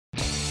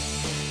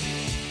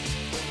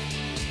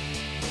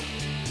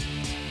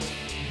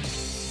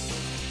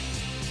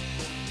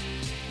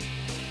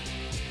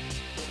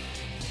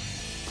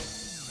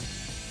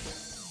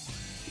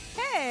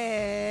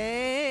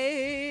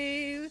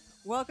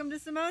Welcome to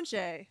Simone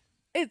Shea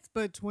It's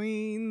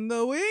between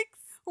the weeks.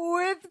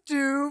 with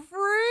two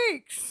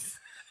freaks.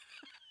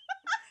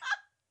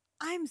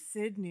 I'm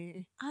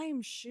Sydney,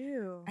 I'm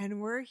Shu.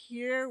 and we're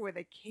here with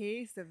a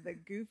case of the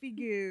Goofy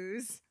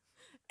Goos.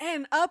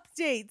 And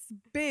updates,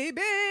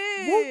 baby.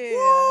 Whoop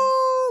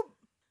whoop!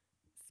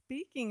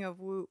 Speaking of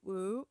woot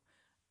woot,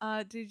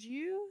 did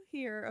you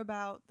hear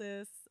about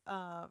this?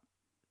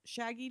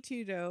 Shaggy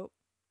Two Dope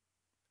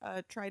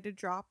tried to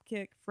drop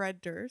kick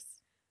Fred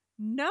Durst.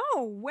 No,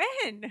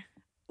 when?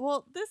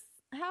 Well, this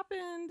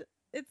happened.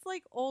 It's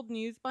like old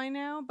news by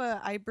now,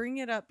 but I bring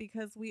it up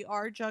because we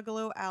are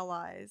Juggalo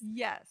allies.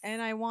 Yes. And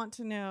I want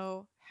to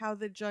know how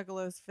the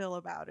Juggalos feel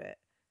about it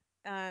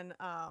and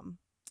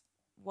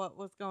what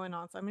was going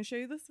on. So I'm going to show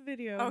you this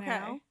video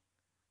now.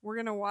 We're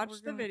going to watch We're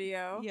the gonna-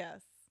 video.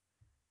 Yes.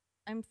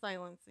 I'm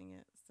silencing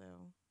it, so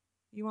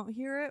you won't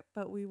hear it,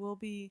 but we will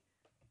be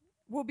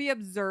We'll be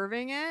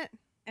observing it.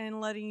 and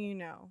letting you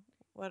know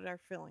what our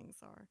feelings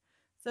are.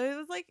 So it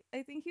was like,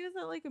 I think he was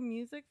at like a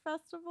music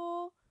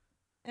festival,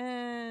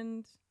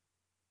 and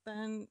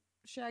then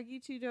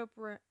Shaggy Two Dope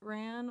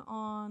ran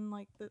on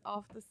like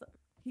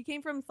he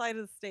came from side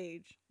of the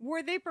stage.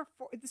 Were they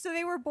so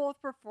they were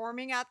both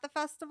performing at the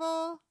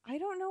festival? I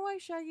don't know why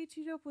Shaggy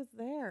Two Dope was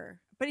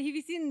there. But if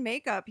you've seen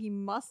makeup, he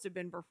must have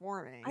been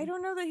performing. I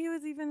don't know that he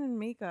was even in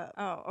makeup.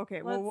 Oh,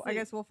 okay. Well, Let's I see.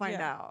 guess we'll find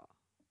Yeah. out.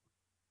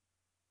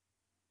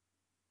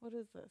 What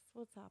is this?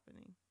 What's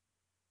happening?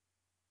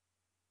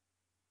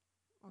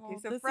 Okay, Well,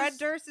 so this Fred is-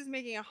 Durst is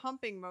making a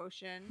humping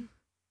motion.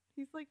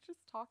 He's like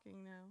just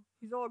talking now.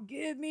 He's all,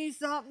 give me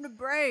something to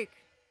break.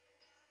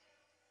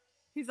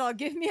 He's all,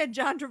 give me a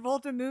John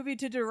Travolta movie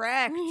to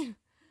direct.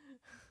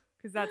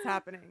 Because that's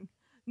happening.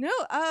 No,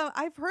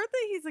 I've heard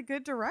that he's a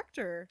good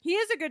director. He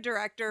is a good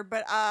director,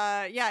 but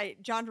yeah,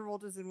 John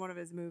Travolta's in one of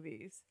his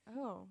movies.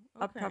 Oh,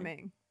 okay.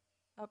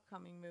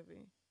 Upcoming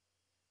movie.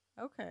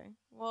 Okay.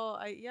 Well,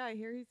 I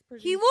hear he's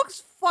pretty. He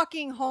looks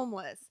fucking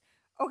homeless.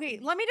 Okay,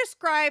 let me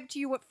describe to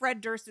you what Fred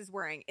Durst is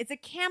wearing. It's a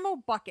camo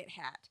bucket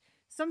hat,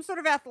 some sort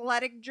of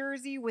athletic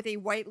jersey with a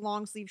white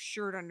long sleeve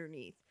shirt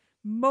underneath,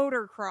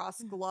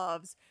 motocross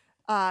gloves,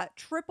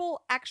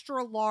 triple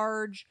extra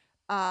large,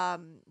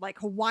 like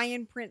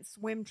Hawaiian print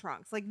swim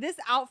trunks. Like, this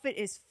outfit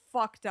is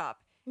fucked up.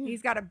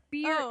 He's got a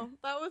beard. Oh,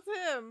 that was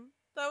him.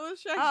 That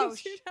was Shaggy Oh,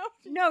 Two Dope.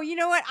 No, you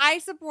know what? I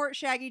support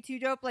Shaggy Two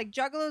Dope. Like,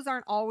 Juggalos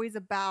aren't always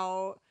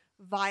about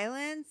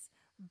violence,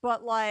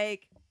 but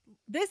like,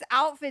 this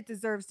outfit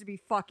deserves to be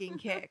fucking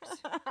kicked.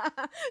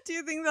 Do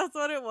you think that's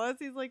what it was?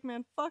 He's like,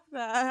 man, fuck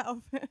that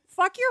outfit.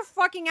 Fuck your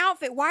fucking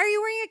outfit. Why are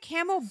you wearing a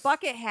camo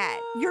bucket hat?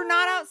 You're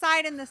not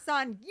outside in the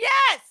sun.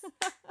 Yes!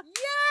 Yes!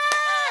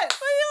 But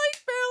he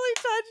like barely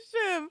touched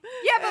him.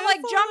 Yeah, but like,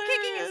 It's jump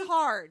kicking hilarious. is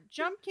hard.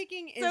 Jump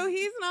kicking is... So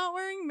he's not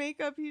wearing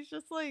makeup. He's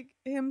just like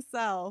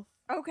himself.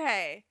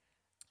 Okay.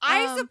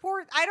 I Um,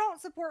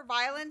 don't support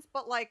violence,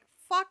 but like,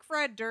 fuck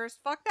Fred Durst.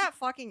 Fuck that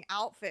fucking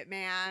outfit,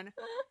 man.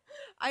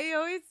 I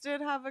always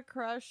did have a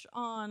crush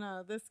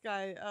on this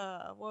guy.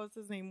 What was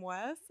his name?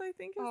 Wes, I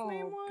think his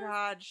name was.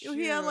 God,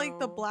 He had like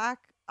the Shoo. black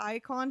eye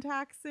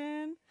contacts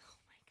in. Oh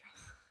my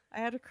god.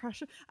 I had a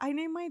crush. I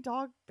named my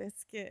dog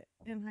Biscuit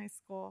in high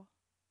school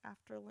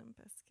after Limp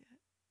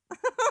Bizkit.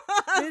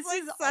 This This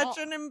is is such all-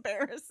 an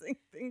embarrassing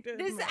thing to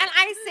This, admit. and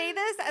I say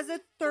this as a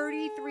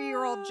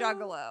 33-year-old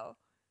juggalo.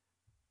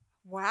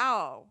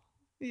 Wow.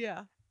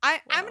 Yeah. I'm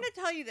Wow. going to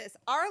tell you this.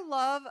 Our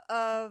love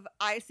of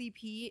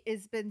ICP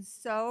has been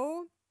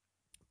so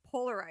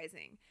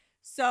polarizing.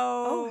 So,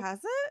 Oh, has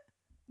it?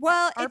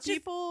 well, Are it's just,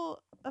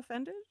 people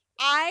offended?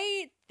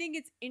 I think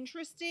it's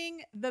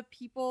interesting the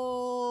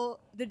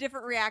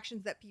different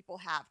reactions that people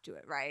have to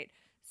it, right?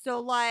 So,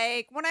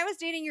 like, when I was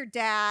dating your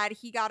dad,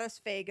 he got us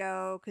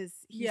Faygo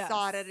because he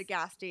saw it at a Yes.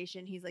 gas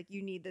station. He's like,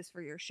 you need this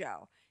for your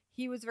show.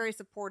 He was very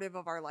supportive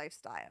of our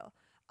lifestyle.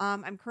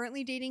 I'm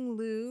currently dating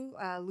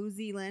Lou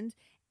Zealand.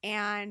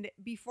 And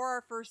before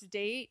our first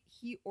date,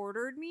 he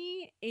ordered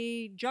me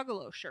a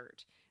Juggalo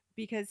shirt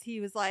because he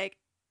was like,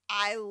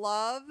 I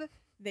love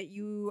that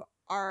you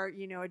are, a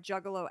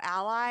Juggalo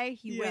ally.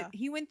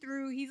 He went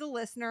through, he's a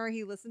listener.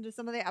 He listened to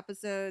some of the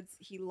episodes.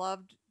 He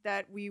loved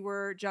that we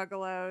were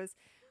Juggalos.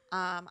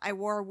 I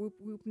wore a Whoop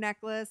Whoop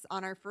necklace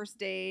on our first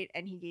date,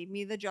 and he gave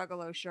me the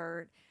Juggalo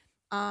shirt.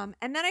 And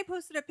then I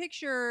posted a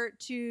picture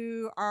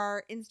to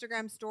our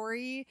Instagram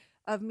story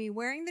of me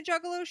wearing the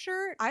Juggalo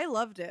shirt. I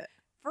loved it.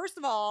 First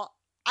of all,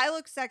 I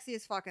look sexy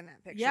as fuck in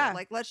that picture. Yeah.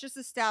 Like, let's just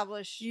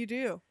establish You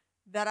do.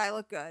 that I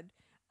look good.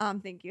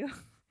 Thank you.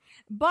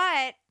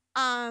 But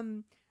a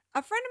friend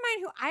of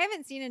mine who I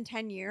haven't seen in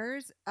 10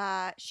 years,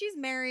 she's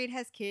married,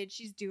 has kids,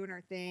 she's doing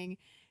her thing.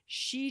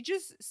 She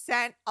just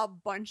sent a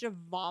bunch of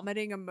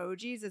vomiting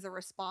emojis as a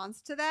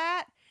response to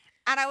that.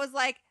 And I was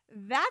like,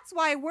 that's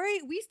why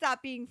we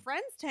stopped being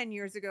friends 10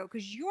 years ago,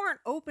 because you aren't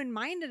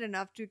open-minded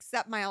enough to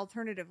accept my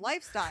alternative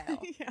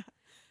lifestyle. Yeah.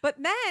 But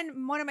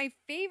then one of my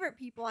favorite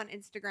people on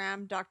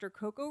Instagram, Dr.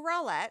 Coco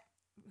Rowlett,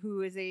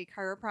 who is a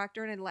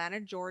chiropractor in Atlanta,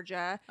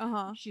 Georgia.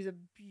 Uh-huh. She's a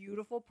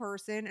beautiful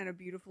person and a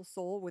beautiful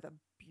soul with a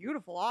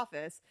beautiful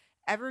office.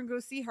 Everyone go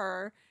see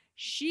her.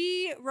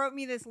 she wrote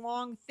me this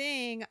long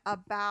thing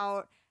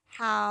about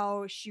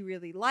how she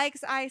really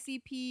likes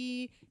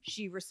ICP.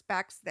 She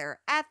respects their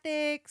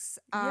ethics,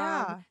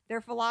 Yeah. their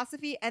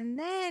philosophy. And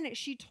then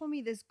she told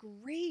me this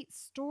great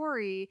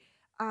story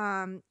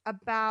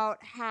about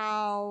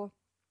how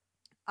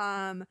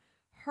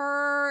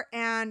her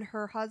and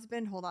her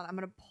husband, hold on, I'm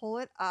going to pull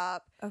it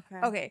up. Okay.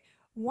 Okay.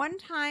 One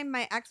time,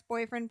 my ex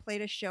boyfriend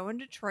played a show in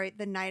Detroit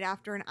the night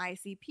after an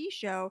ICP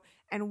show,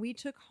 and we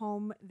took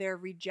home their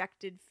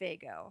rejected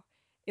Faygo.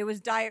 It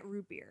was Diet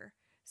Root Beer.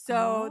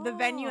 So the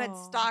venue had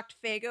Oh. stocked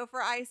Faygo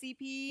for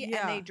ICP, and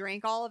they Yeah.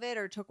 drank all of it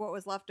or took what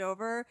was left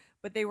over,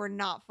 but they were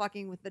not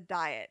fucking with the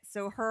diet.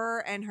 So her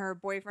and her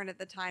boyfriend at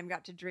the time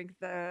got to drink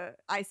the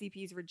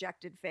ICP's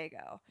rejected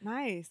Faygo.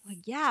 Nice.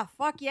 Like, yeah,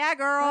 fuck yeah,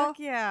 girl. Fuck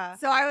yeah.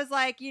 So I was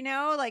like,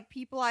 like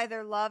people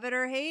either love it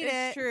or hate It's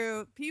it.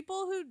 true.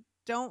 People who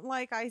don't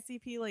like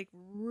ICP, like,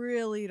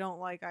 really don't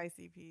like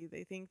ICP.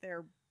 They think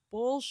they're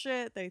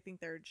bullshit. They think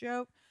they're a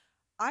joke.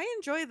 I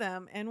enjoy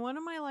them, and one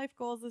of my life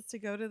goals is to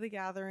go to the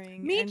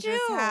gathering Me and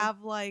just too.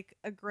 have like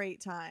a great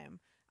time.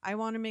 I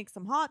want to make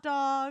some hot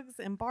dogs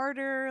and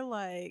barter.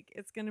 Like,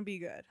 it's gonna be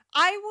good.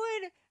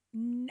 I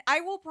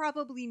will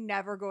probably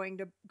never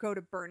go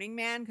to Burning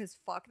Man because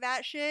fuck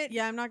that shit.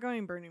 Yeah, I'm not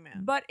going Burning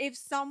Man. But if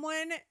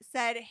someone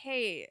said,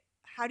 hey,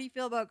 how do you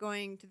feel about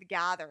going to the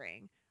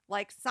gathering?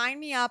 Like, sign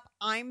me up.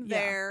 I'm Yeah.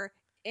 there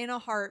in a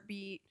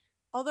heartbeat.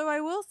 Although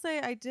I will say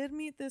I did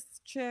meet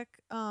this chick,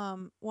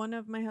 one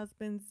of my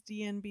husband's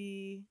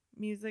DNB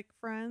music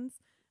friends,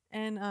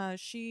 and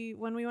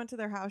when we went to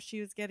their house, she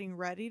was getting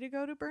ready to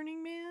go to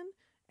Burning Man,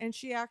 and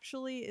she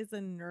actually is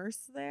a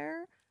nurse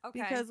there. Okay.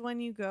 Because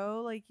when you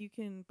go, like, you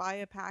can buy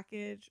a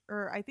package,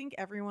 or I think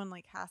everyone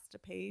like has to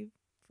pay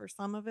for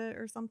some of it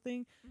or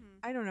something. Mhm.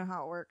 I don't know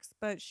how it works,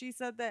 but she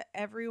said that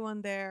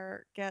everyone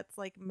there gets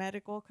like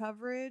medical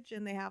coverage,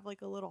 and they have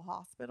like a little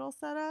hospital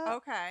set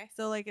up. Okay.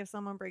 So like if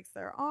someone breaks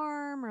their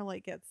arm or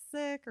like gets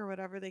sick or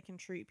whatever, they can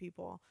treat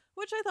people,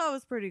 which I thought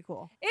was pretty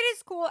cool. It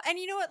is cool. And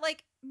you know what?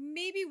 Like,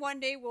 maybe one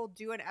day we'll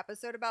do an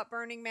episode about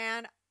Burning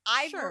Man.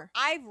 Sure.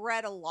 I've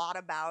read a lot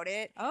about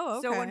it. Oh,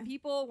 okay.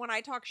 So when I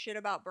talk shit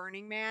about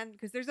Burning Man,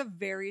 because there's a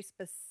very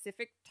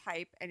specific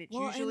type, and it's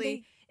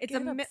usually it's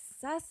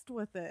obsessed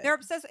with it. they're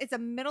obsessed. It's a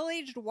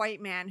middle-aged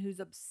white man who's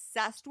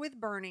obsessed with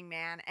Burning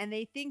Man, and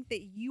they think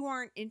that you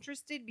aren't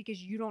interested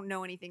because you don't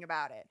know anything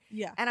about it.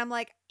 Yeah. And I'm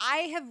like,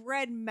 I have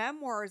read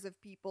memoirs of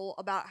people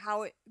about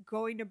how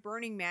going to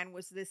Burning Man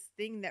was this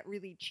thing that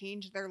really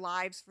changed their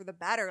lives for the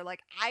better.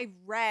 Like, I've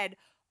read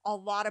a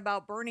lot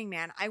about Burning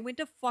Man. I went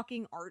to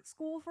fucking art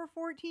school for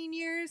 14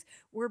 years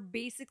where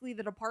basically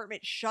the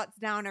department shuts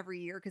down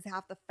every year because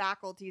half the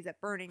faculty is at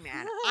Burning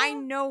Man. I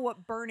know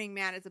what Burning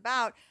Man is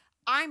about.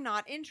 I'm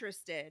not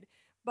interested,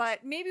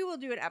 but maybe we'll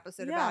do an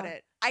episode about Yeah.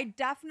 it. I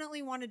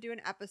definitely want to do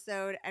an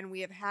episode, and we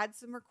have had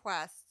some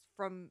requests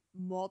from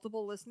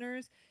multiple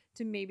listeners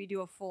to maybe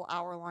do a full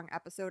hour-long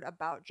episode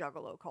about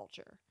Juggalo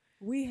culture.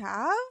 We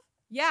have?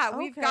 Yeah,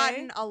 we've Okay.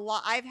 gotten a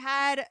lot. I've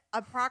had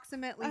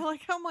approximately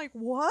I'm like,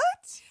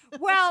 what?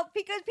 well,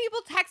 because people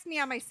text me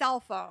on my cell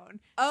phone.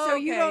 Oh, so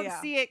you okay, don't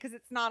yeah. see it because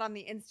it's not on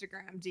the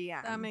Instagram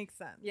DM. That makes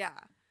sense. Yeah.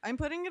 I'm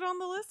putting it on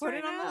the list Put right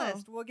it on now. the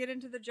list. We'll get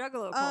into the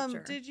Juggalo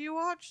culture. Did you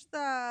watch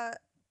that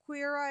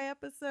Queer Eye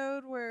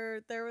episode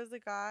where there was a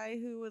guy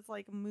who was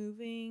like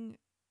moving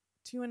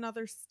to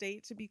another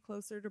state to be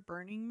closer to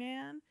Burning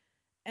Man?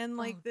 And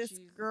like Oh, this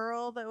Jesus.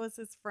 girl that was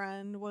his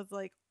friend was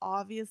like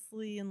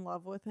obviously in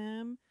love with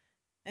him,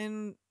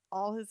 and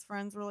all his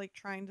friends were like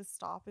trying to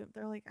stop him.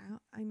 They're like,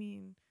 I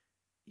mean,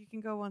 you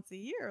can go once a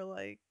year.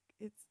 Like,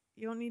 you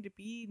don't need to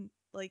be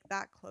like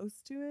that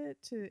close to it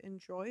to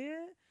enjoy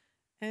it.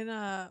 And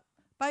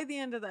by the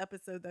end of the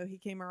episode, though, he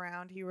came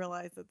around. He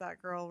realized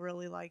that girl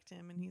really liked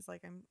him, and he's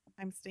like,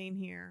 I'm staying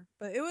here.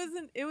 But it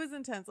was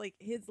intense. Like,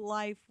 his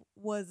life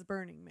was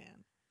Burning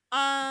Man.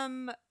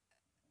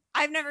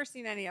 I've never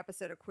seen any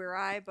episode of Queer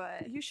Eye,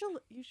 but You should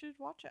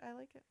watch it. I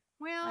like it.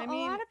 well, I a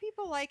mean- lot of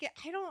people like it.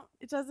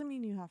 It doesn't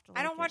mean you have to.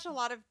 I don't watch it. a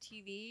lot of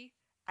TV.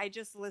 I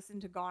just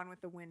listen to Gone with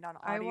the Wind on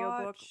I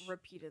audiobook watch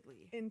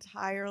repeatedly.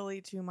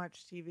 entirely too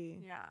much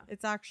TV. Yeah.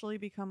 It's actually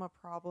become a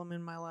problem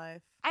in my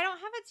life. I don't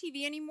have a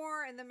TV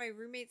anymore, and then my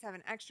roommates have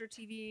an extra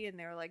TV, and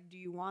they were like, "Do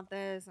you want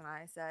this?" And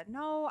I said,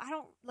 "No, I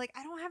don't. Like,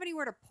 I don't have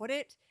anywhere to put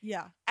it.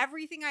 Yeah.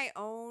 Everything I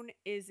own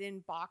is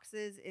in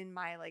boxes in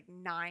my like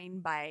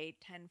 9 by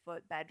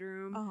 10-foot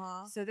bedroom.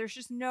 Uh-huh. So there's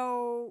just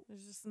no.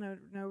 There's just no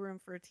room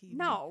for a TV.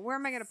 No, where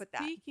am I gonna put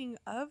that? Speaking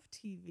of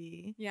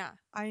TV, Yeah.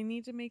 I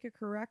need to make a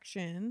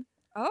correction.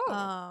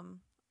 Oh.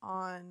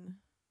 On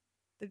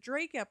the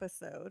Drake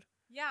episode,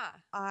 Yeah.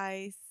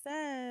 I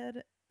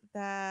said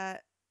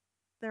that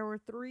there were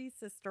 3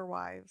 sister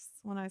wives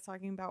when I was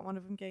talking about one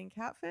of them getting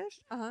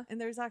catfished, Uh-huh.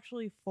 and there's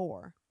actually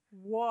 4.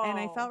 Whoa. And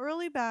I felt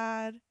really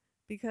bad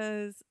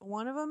because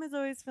one of them is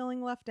always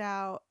feeling left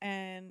out,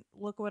 and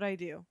look what I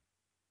do.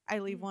 I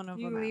leave one of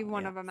them out. You leave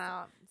one yeah. of them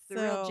out. It's the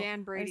real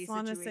Jan Brady I just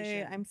want to situation.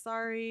 say I'm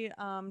sorry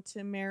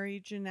to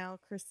Mary, Janelle,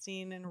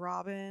 Christine, and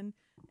Robin,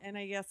 and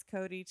I guess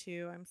Cody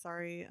too. I'm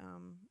sorry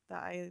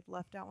that I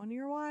left out one of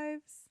your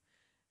wives.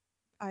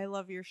 I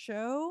love your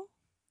show.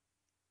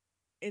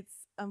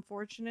 It's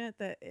unfortunate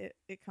that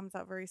it comes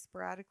out very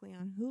sporadically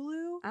on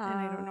Hulu, and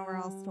I don't know where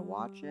else to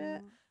watch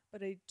it,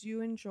 but I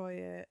do enjoy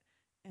it,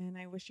 and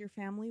I wish your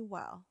family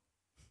well.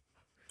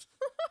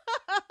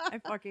 I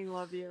fucking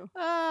love you.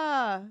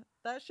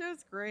 That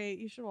show's great.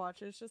 You should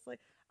watch it. It's just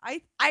like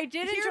I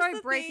did Here's enjoy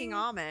the Breaking thing.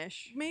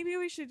 Amish. Maybe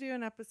we should do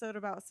an episode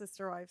about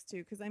Sister Wives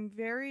too, because I'm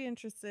very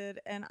interested,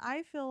 and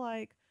I feel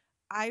like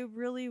I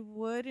really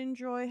would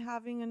enjoy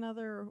having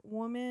another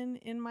woman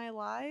in my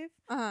life.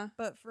 Uh-huh.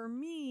 But for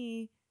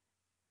me,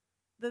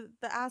 the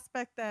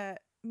aspect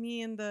that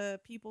me and the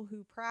people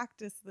who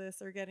practice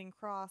this are getting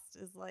crossed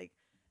is like,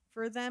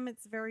 for them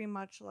it's very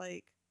much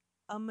like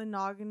a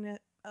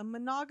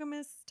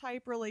monogamous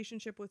type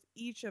relationship with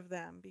each of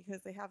them,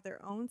 because they have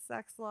their own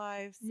sex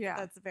lives. Yeah.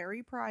 That's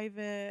very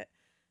private.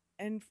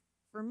 And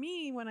for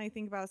me, when I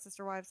think about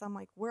Sister Wives, I'm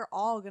like, we're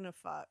all gonna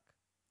fuck.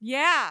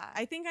 Yeah.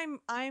 I think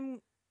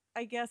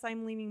I guess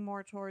I'm leaning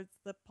more towards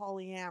the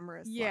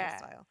polyamorous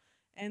lifestyle.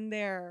 And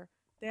they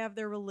have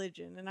their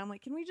religion, and I'm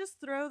like, can we just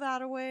throw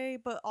that away,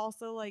 but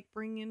also like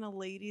bring in a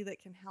lady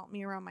that can help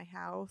me around my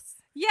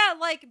house? Yeah,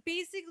 like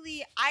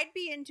basically I'd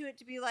be into it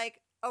to be like,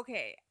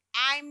 okay,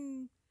 I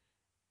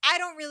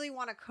don't really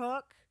want to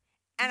cook,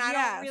 and I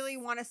don't really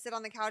want to sit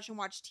on the couch and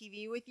watch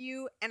TV with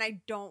you, and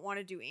I don't want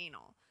to do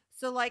anal.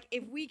 So like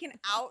if we can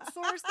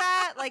outsource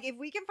that, like if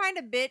we can find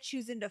a bitch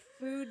who's into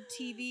food,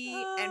 TV,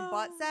 and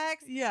butt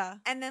sex, Yeah.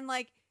 and then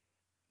like,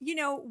 you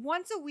know,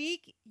 once a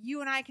week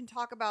you and I can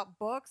talk about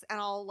books, and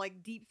I'll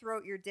like deep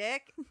throat your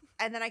dick,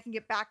 and then I can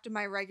get back to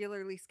my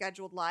regularly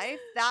scheduled life.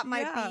 That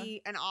might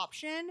be an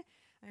option.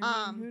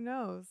 I mean, who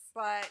knows?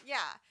 But yeah.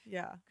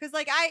 Yeah. Because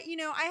like I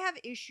have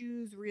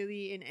issues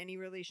really in any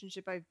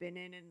relationship I've been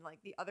in, and like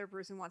the other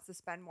person wants to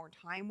spend more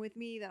time with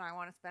me than I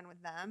want to spend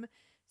with them.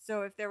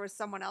 So if there was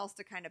someone else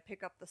to kind of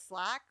pick up the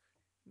slack,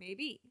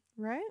 maybe.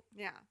 Right?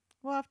 Yeah.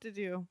 We'll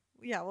do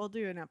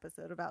an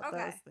episode about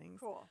those things.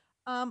 Cool.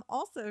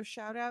 Also,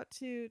 shout out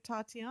to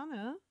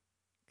Tatiana,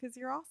 because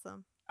you're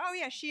awesome. Oh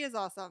yeah, she is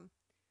awesome.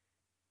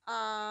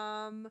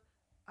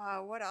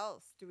 What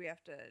else do we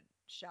have to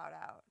shout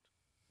out?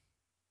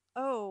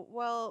 Oh,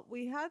 well,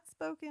 we had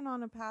spoken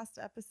on a past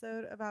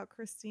episode about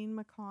Christine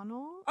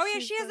McConnell. Oh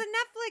yeah, she has a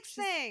Netflix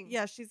thing.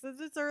 Yeah, she's a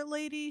dessert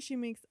lady. She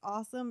makes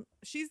awesome.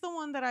 She's the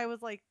one that I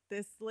was like,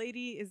 this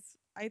lady is.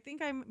 I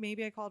think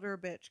maybe I called her a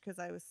bitch because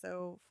I was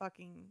so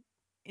fucking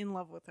in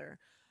love with her.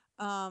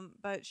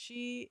 But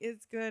she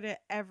is good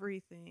at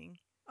everything.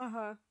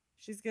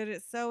 She's good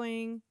at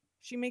sewing.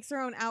 She makes her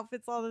own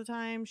outfits all the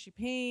time. She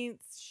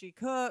paints. She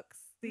cooks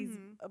these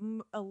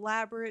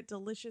elaborate,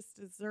 delicious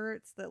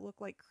desserts that look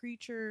like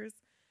creatures.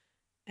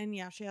 And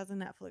yeah, she has a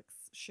Netflix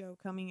show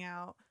coming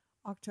out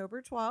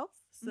October 12th.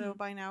 So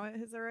by now it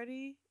has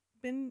already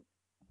been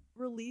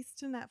released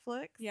to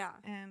Netflix. Yeah.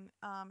 And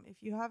if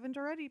you haven't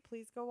already,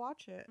 please go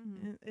watch it.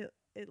 And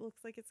it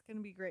looks like it's going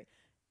to be great.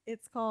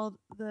 It's called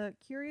The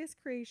Curious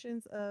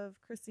Creations of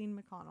Christine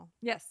McConnell.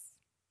 Yes.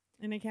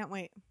 And I can't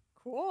wait.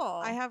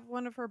 Cool. I have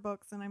one of her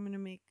books, and I'm going to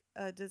make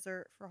a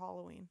dessert for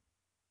Halloween.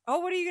 Oh,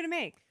 what are you going to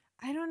make?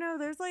 I don't know.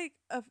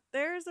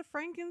 There's a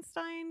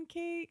Frankenstein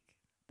cake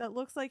that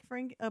looks like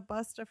a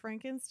bust of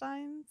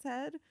Frankenstein's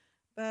head,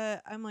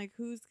 but I'm like,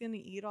 who's going to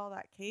eat all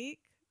that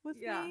cake with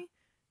me?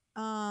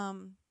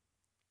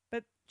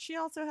 But she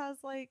also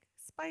has like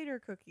spider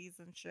cookies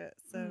and shit.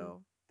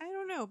 So I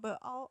don't know, but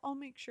I'll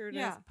make sure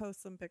to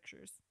post some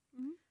pictures.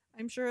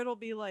 I'm sure it'll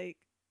be like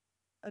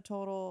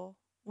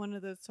one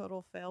of those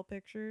total fail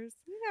pictures.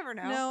 You never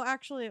know. No,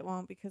 actually it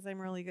won't, because I'm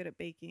really good at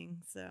baking.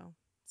 So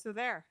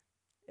there.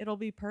 It'll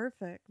be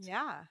perfect.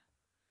 Yeah.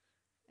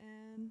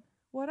 And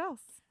what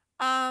else?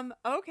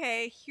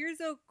 Okay, here's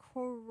a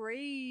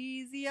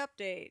crazy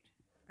update.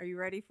 Are you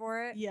ready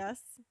for it? Yes.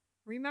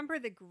 Remember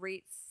the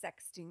great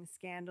sexting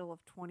scandal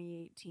of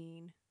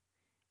 2018?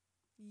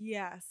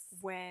 Yes.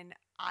 When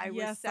I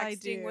was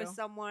sexting with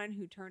someone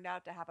who turned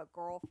out to have a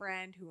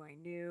girlfriend who I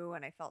knew,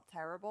 and I felt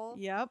terrible.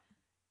 Yep.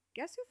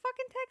 Guess who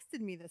fucking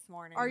texted me this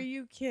morning? Are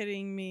you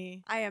kidding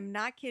me? I am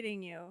not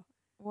kidding you.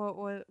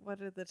 What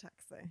did the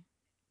text say?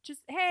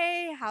 Just,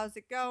 hey, how's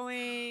it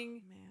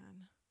going? Oh,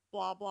 man.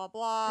 Blah, blah,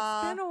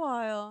 blah. It's been a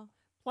while.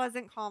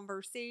 Pleasant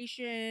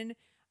conversation.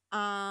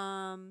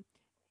 And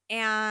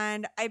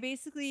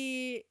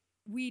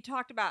we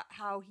talked about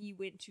how he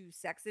went to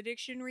sex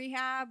addiction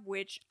rehab,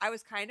 which I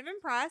was kind of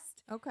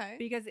impressed. Okay.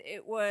 Because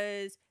it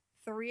was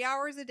 3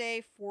 hours a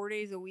day, 4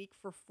 days a week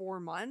for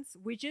 4 months,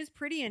 which is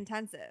pretty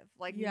intensive.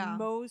 Like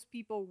most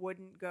people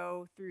wouldn't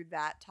go through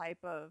that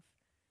type of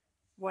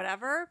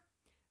whatever.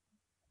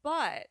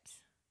 But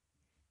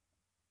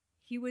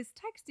he was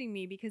texting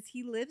me because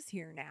he lives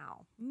here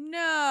now.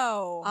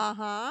 No.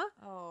 Uh-huh.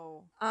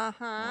 Oh. Uh-huh.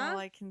 Well,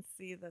 I can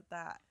see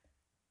that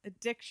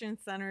addiction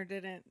center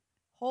didn't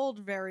hold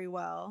very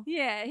well.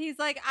 Yeah, he's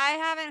like, I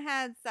haven't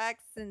had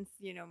sex since,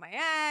 my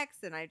ex,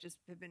 and I just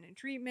have been in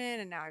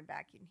treatment, and now I'm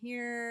back in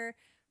here,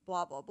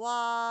 blah, blah,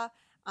 blah.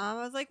 I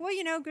was like,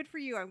 well, good for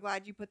you. I'm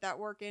glad you put that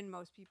work in.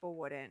 Most people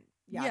wouldn't.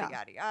 Yada,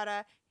 yada,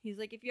 yada. He's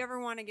like, if you ever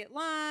want to get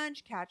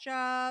lunch, catch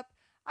up,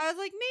 I was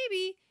like,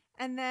 maybe.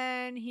 And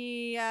then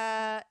he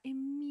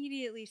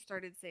immediately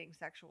started saying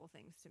sexual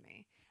things to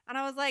me. And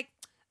I was like,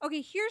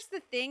 okay, here's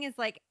the thing is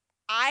like,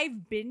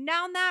 I've been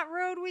down that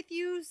road with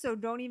you, so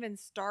don't even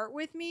start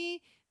with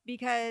me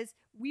because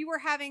we were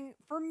having,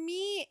 for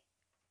me,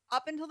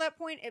 up until that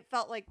point, it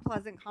felt like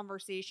pleasant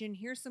conversation.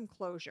 Here's some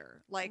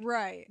closure. Like,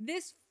 right.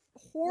 this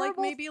Like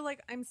horrible. maybe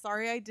like I'm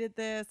sorry I did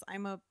this.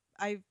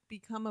 I've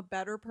become a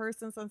better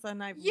person since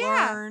then. I've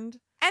Yeah. learned.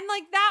 And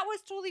like that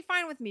was totally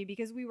fine with me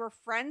because we were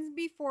friends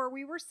before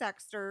we were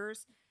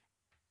sexters.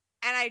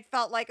 And I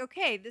felt like,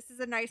 okay, this is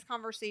a nice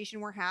conversation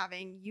we're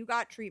having. You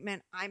got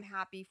treatment. I'm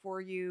happy for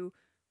you.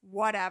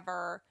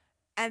 Whatever.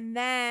 And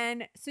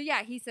then, so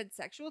yeah, he said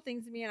sexual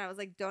things to me. And I was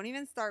like, don't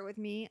even start with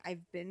me.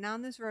 I've been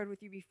down this road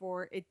with you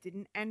before. It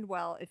didn't end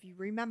well, if you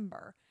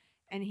remember.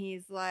 And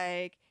he's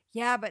like,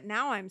 yeah, but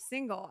now I'm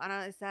single. And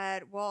I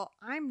said, well,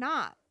 I'm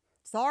not.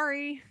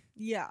 Sorry.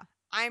 Yeah.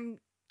 I'm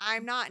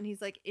not. And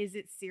he's like, is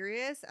it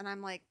serious? And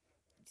I'm like,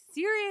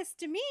 serious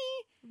to me.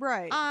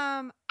 Right.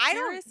 I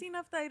Serious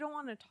enough that I don't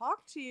want to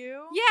talk to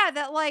you. Yeah,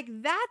 that like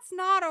that's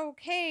not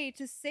okay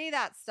to say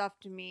that stuff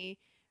to me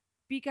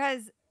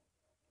because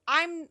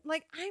I'm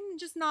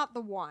just not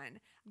the one.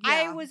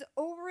 I Yeah. was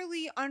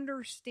overly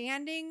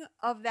understanding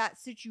of that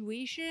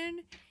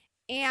situation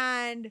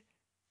and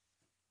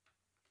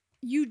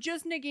you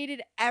just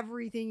negated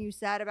everything you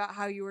said about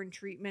how you were in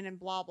treatment and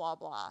blah blah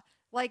blah.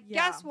 Like, Yeah.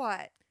 guess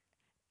what?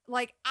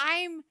 Like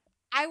I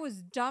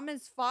was dumb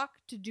as fuck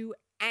to do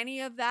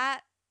any of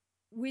that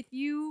with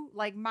you.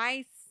 Like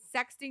my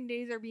sexting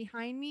days are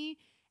behind me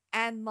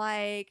and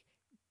like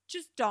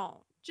just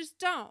don't.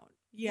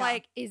 Yeah.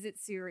 Like, is it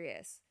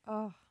serious?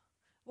 Oh.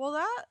 Well,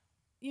 that,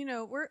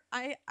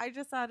 I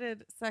just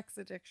added sex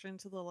addiction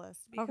to the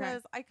list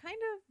because I kind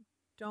of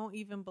don't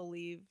even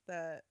believe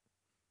that.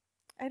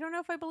 I don't know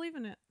if I believe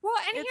in it. Well,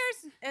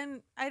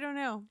 and I don't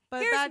know,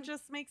 but that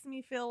just makes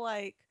me feel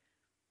like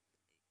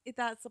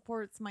that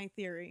supports my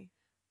theory.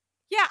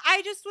 Yeah,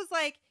 I just was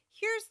like,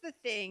 here's the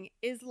thing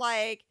is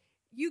like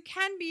you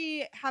can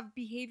have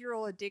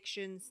behavioral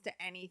addictions to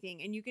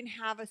anything and you can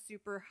have a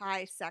super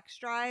high sex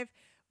drive,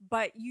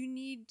 but you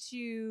need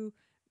to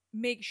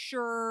make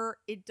sure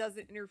it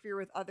doesn't interfere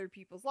with other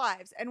people's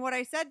lives. And what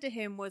I said to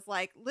him was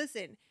like,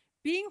 listen,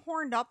 being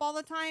horned up all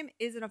the time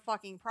isn't a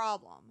fucking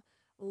problem.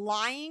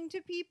 Lying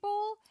to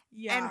people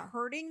and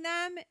hurting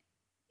them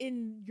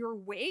in your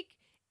wake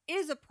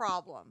is a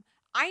problem.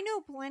 I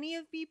know plenty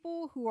of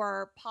people who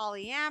are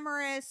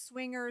polyamorous,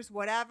 swingers,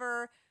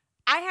 whatever.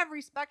 I have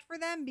respect for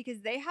them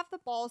because they have the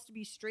balls to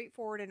be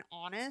straightforward and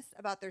honest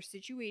about their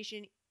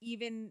situation,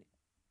 even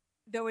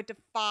though it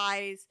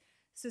defies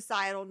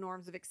societal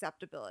norms of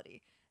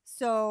acceptability.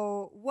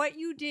 So what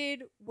you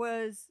did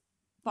was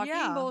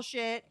fucking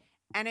bullshit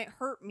and it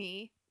hurt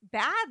me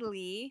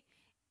badly.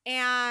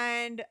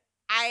 And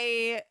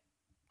I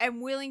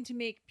am willing to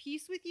make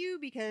peace with you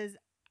because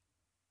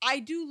I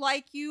do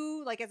like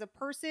you like as a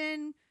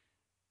person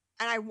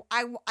and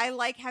I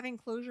like having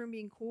closure and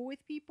being cool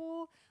with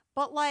people,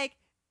 but like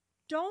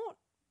don't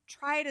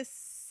try to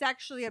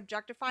sexually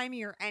objectify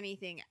me or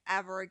anything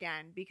ever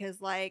again because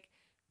like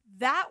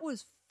that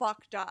was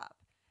fucked up.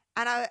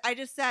 And I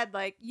just said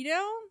like,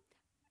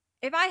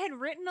 if I had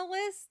written a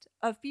list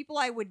of people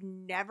I would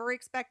never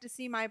expect to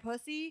see my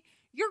pussy,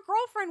 your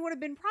girlfriend would have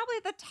been probably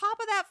at the top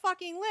of that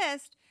fucking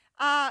list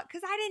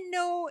because I didn't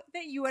know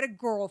that you had a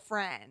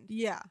girlfriend.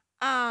 Yeah.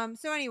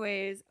 So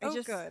anyways,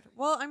 good.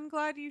 Well, I'm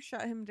glad you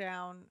shut him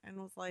down and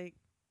was like,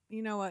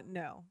 you know what?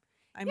 No.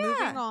 I'm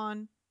moving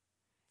on.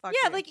 Fuck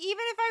you. like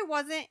even if I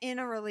wasn't in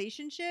a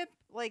relationship,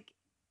 like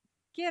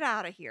get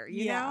out of here,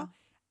 you know?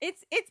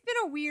 It's been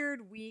a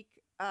weird week.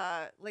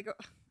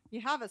 You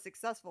have a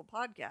successful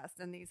podcast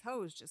and these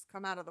hoes just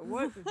come out of the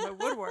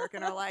woodwork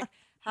and are like,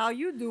 how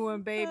you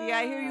doing, baby?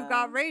 I hear you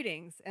got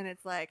ratings. And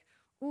it's like,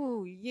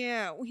 oh,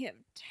 yeah, we have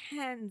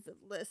tens of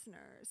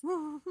listeners,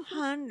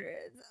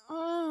 hundreds.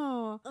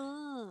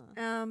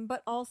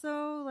 But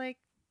also, like,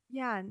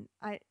 yeah,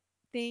 I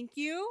thank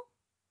you.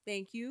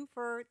 Thank you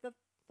for the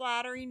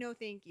flattery. No,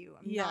 thank you.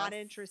 I'm not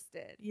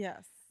interested.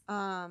 Yes.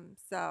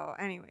 So,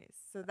 anyways,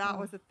 so that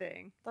was a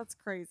thing. That's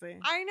crazy.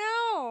 I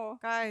know.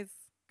 Guys,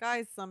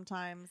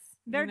 sometimes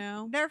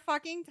they're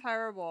fucking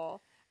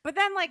terrible. But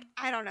then, like,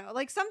 I don't know.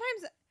 Like,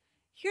 sometimes,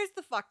 here's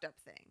the fucked up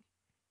thing.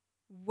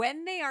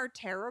 When they are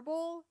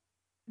terrible,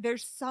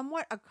 there's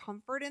somewhat a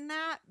comfort in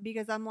that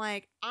because I'm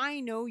like, I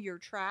know you're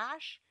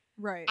trash.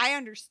 Right. I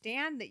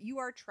understand that you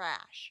are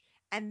trash.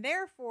 And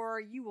therefore,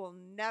 you will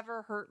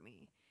never hurt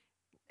me.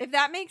 If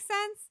that makes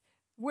sense.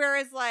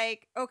 Whereas,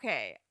 like,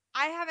 okay,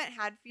 I haven't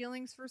had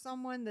feelings for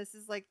someone. This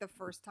is, like, the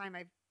first time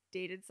I've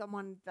dated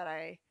someone that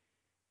I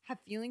have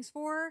feelings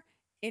for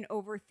in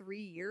over 3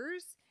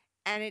 years.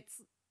 And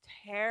it's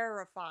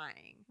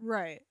terrifying.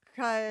 Right.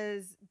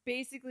 Because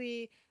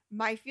basically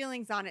my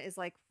feelings on it is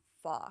like,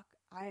 fuck,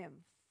 I am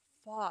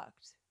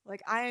fucked.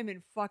 Like I am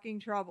in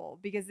fucking trouble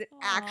because it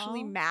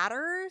actually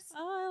matters. Oh,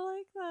 I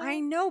like that. I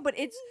know, but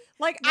it's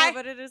like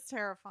but it is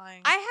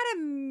terrifying. I had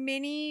a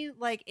mini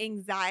like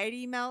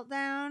anxiety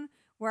meltdown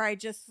where I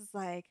just was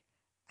like,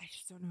 I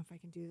just don't know if I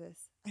can do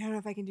this. I don't know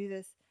if I can do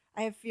this.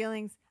 I have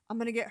feelings. I'm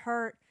going to get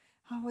hurt.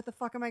 Oh, what the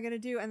fuck am I going to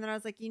do? And then I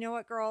was like, you know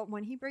what, girl?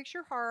 When he breaks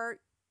your heart,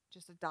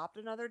 just adopt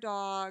another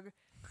dog.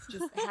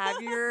 Just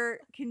have your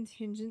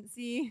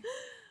contingency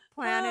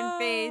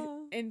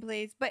plan in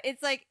place. But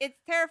it's like, it's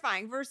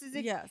terrifying versus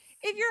if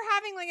you're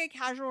having like a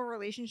casual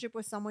relationship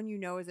with someone you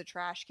know is a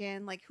trash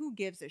can, like who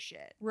gives a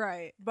shit?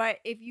 Right. But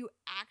if you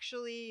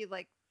actually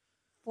like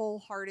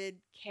full-hearted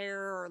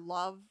care or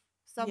love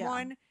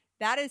someone,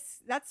 that's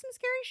some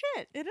scary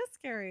shit. It is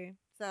scary.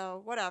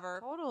 So whatever.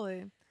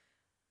 Totally.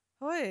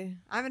 Boy,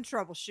 I'm in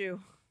trouble,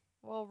 Shu.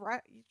 Well,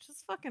 you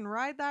just fucking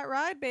ride that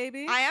ride,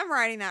 baby. I am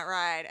riding that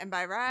ride, and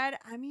by ride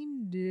I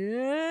mean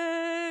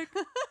dick.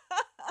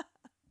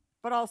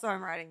 But also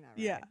I'm riding that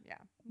ride. Yeah.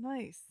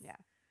 Nice. Yeah.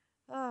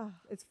 Oh,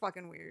 it's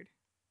fucking weird.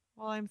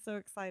 Well, I'm so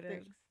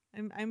excited.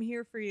 Thanks. I'm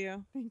here for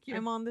you. Thank you.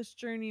 I'm on this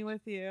journey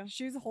with you.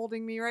 Shu's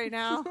holding me right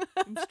now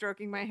and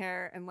stroking my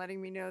hair and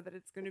letting me know that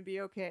it's going to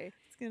be okay.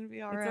 It's going to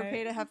be all right. It's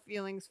okay to have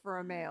feelings for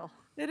a male.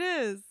 It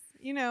is.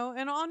 You know,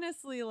 and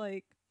honestly,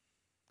 like,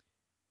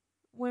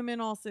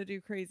 women also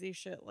do crazy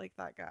shit like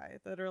that guy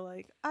that are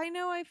like, I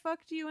know I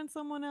fucked you and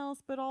someone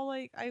else, but I'll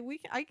like, I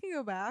can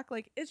go back.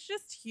 Like, it's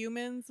just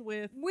humans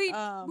with we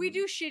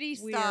do shitty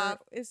stuff.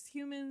 It's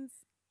humans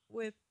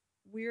with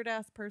weird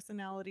ass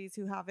personalities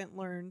who haven't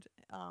learned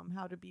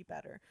how to be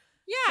better.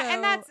 Yeah,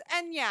 so,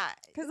 and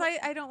because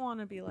I don't want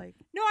to be like,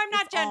 no, I'm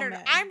not gendered.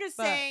 Men, I'm just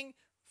saying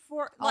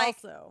for like,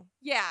 also,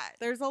 yeah,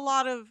 there's a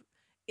lot of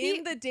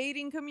in the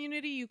dating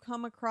community, you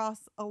come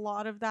across a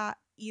lot of that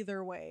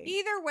either way.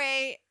 Either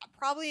way,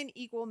 probably in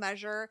equal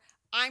measure.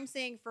 I'm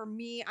saying for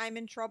me, I'm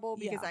in trouble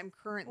because I'm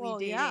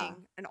currently dating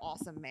an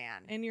awesome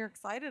man. And you're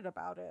excited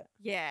about it.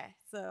 Yeah.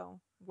 So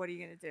what are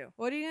you going to do?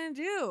 What are you going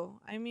to do?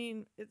 I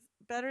mean, it's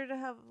better to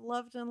have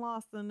loved and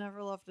lost than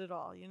never loved at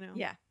all, you know?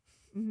 Yeah.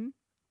 Mm-hmm.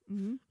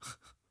 Mm-hmm.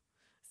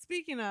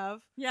 Speaking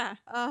of,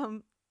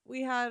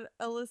 we had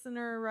a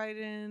listener write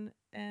in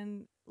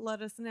and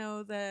let us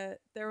know that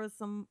there was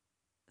some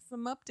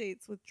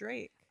updates with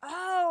Drake.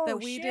 Oh, that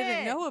we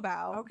didn't know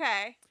about.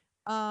 Okay.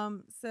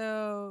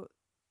 So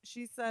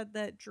she said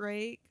that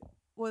Drake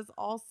was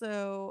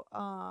also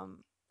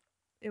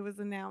it was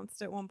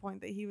announced at one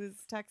point that he was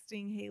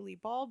texting Hailey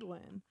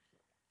Baldwin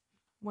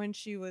when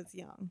she was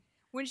young.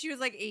 When she was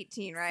like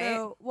 18, right?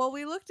 So, well,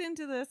 we looked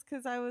into this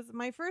because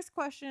my first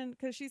question,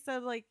 because she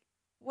said like,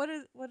 what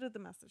did the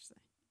message say?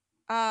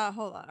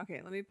 Hold on.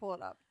 Okay, let me pull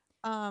it up.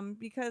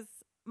 Because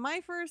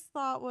my first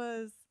thought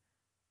was,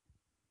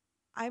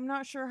 I'm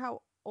not sure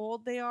how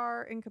old they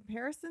are in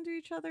comparison to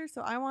each other,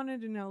 so I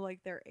wanted to know like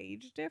their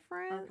age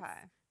difference. Okay.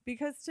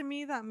 Because to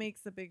me that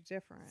makes a big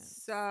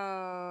difference. So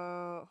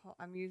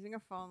I'm using a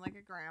phone like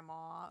a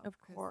grandma. Of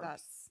course.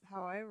 That's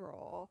how I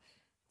roll.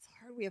 It's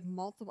hard. We have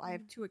multiple. I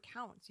have 2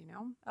 accounts, you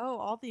know? Oh,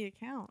 all the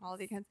accounts. All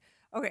the accounts.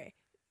 Okay.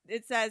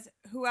 It says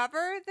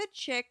whoever the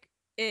chick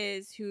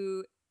is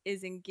who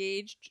is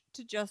engaged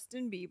to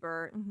Justin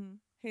Bieber. Mm-hmm.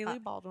 Hailey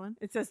Baldwin.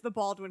 It says the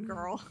Baldwin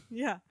girl.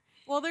 Yeah.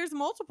 Well, there's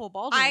multiple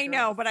Baldwin I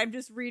know, girls. but I'm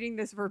just reading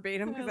this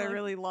verbatim because I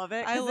really love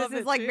it. I love this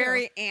it is like too.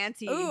 very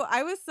anti. Ooh,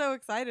 I was so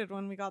excited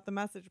when we got the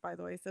message, by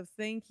the way. So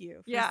thank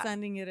you for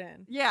sending it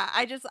in. Yeah,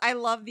 I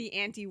love the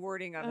anti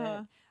wording of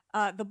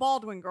it. The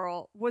Baldwin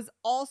girl was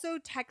also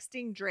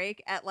texting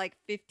Drake at like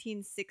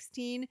 15,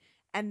 16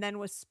 and then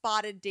was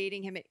spotted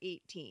dating him at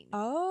 18.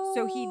 Oh.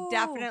 So he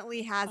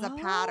definitely has a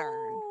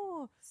pattern.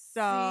 So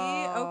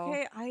see,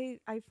 okay,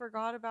 I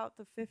forgot about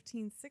the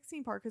 15,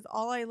 16 part because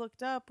all I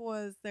looked up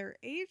was their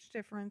age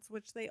difference,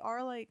 which they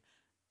are like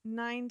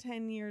 9,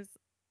 10 years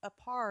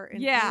apart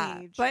in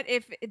age. But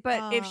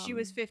if she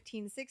was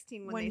 15,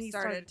 16 when they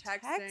started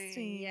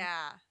texting,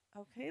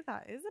 okay,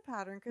 that is a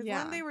pattern because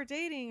when they were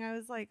dating, I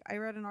was like, I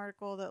read an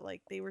article that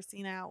like they were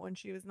seen out when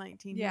she was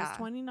 19, he was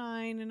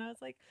 29, and I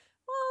was like,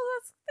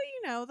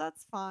 well,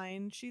 that's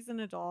fine. She's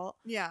an adult.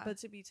 Yeah. But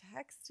to be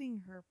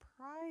texting her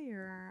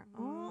prior,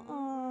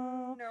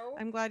 no.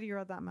 I'm glad you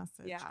read that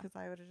message. Yeah. Because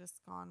I would have just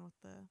gone with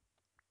the.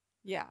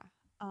 Yeah.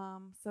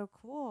 So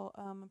cool.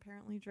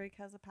 Apparently Drake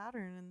has a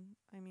pattern, and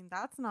I mean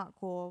that's not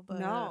cool. But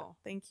no.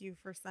 Thank you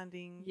for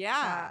sending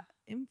that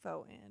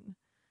info in.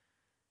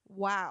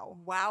 Wow.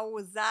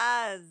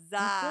 Wowzazza.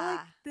 I feel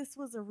like this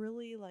was a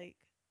really like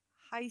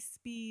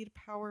high-speed,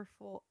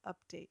 powerful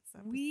updates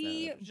episode.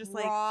 We just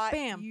like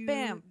bam,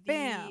 bam,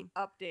 bam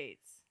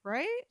updates,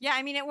 right? Yeah,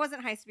 I mean it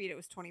wasn't high speed; it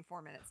was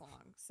 24 minutes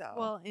long. So,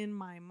 well, in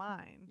my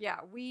mind,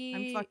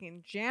 I'm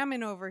fucking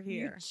jamming over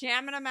here,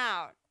 jamming them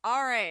out.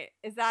 All right,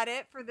 is that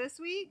it for this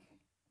week?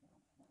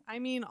 I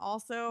mean,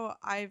 also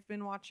I've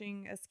been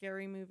watching a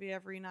scary movie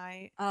every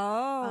night.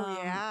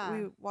 Oh yeah,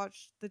 we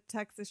watched the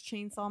Texas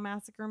Chainsaw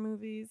Massacre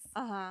movies.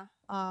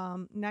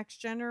 Next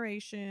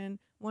Generation.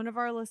 One of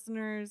our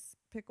listeners,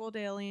 Pickled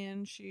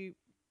Alien, she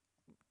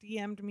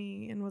DM'd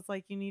me and was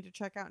like, you need to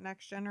check out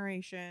Next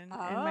Generation.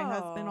 And my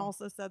husband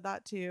also said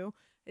that too.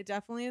 It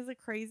definitely is the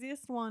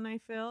craziest one, I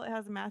feel. It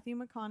has Matthew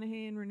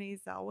McConaughey and Renee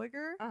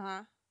Zellweger.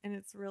 And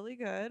it's really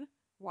good.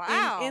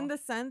 Wow. In the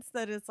sense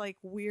that it's like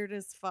weird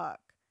as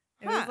fuck.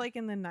 It was like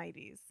in the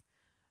 90s.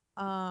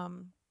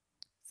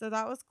 So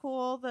that was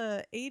cool.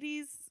 The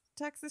 80s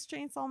Texas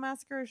Chainsaw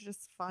Massacre is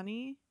just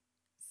funny.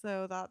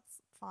 So that's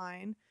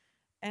fine.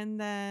 And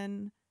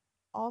then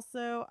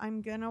also,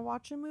 I'm going to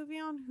watch a movie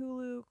on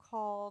Hulu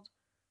called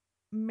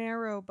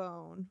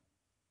Marrowbone.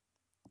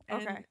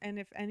 Okay. And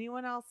if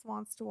anyone else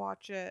wants to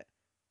watch it,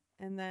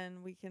 and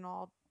then we can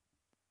all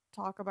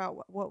talk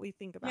about what we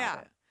think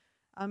about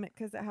it.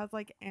 Because it has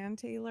like Ann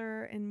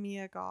Taylor and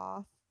Mia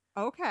Goth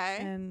Okay.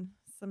 and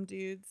some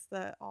dudes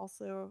that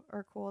also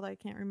are cool that I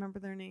can't remember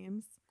their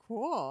names.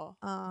 Cool.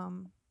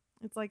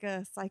 It's like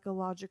a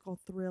psychological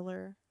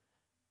thriller.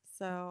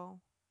 So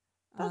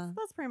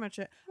that's pretty much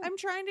it. I'm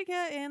trying to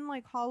get in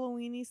like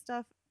Halloween-y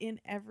stuff in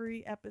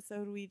every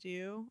episode we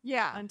do.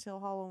 Yeah. Until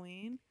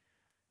Halloween.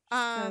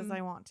 Because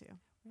I want to.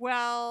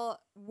 Well,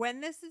 when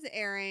this is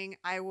airing,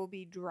 I will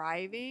be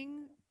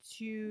driving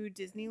to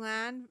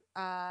Disneyland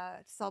to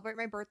celebrate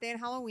my birthday and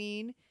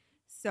Halloween.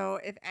 So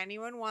if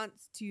anyone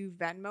wants to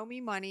Venmo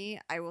me money,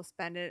 I will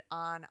spend it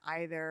on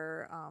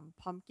either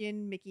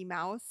pumpkin Mickey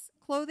Mouse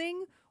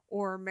clothing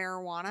or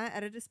marijuana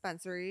at a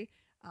dispensary.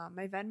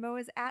 My Venmo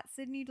is at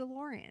Sydney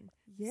DeLorean.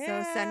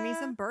 Yeah. So send me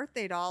some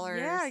birthday dollars.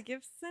 Yeah,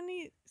 give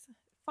Sydney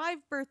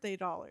 5 birthday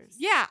dollars.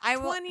 Yeah, I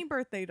will. 20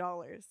 birthday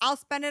dollars. I'll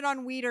spend it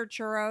on weed or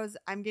churros.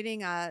 I'm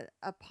getting a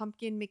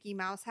pumpkin Mickey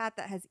Mouse hat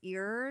that has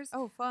ears.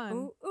 Oh, fun.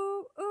 Ooh,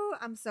 ooh, ooh.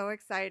 I'm so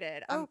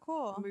excited. Oh,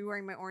 cool. I'll be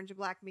wearing my orange and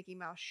black Mickey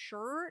Mouse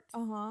shirt.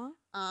 Uh-huh.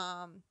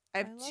 I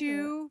have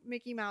 2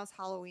 Mickey Mouse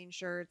Halloween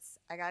shirts.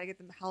 I got to get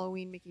the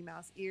Halloween Mickey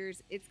Mouse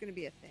ears. It's going to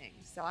be a thing.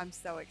 So I'm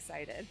so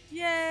excited.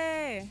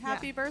 Yay.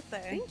 Happy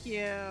birthday. Thank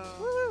you.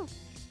 Woo.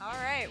 All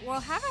right.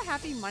 Well, have a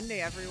happy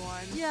Monday,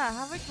 everyone. Yeah,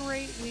 have a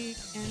great week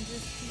and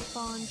just keep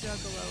on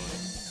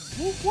juggling.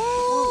 Woo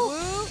woo.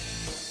 Woo woo.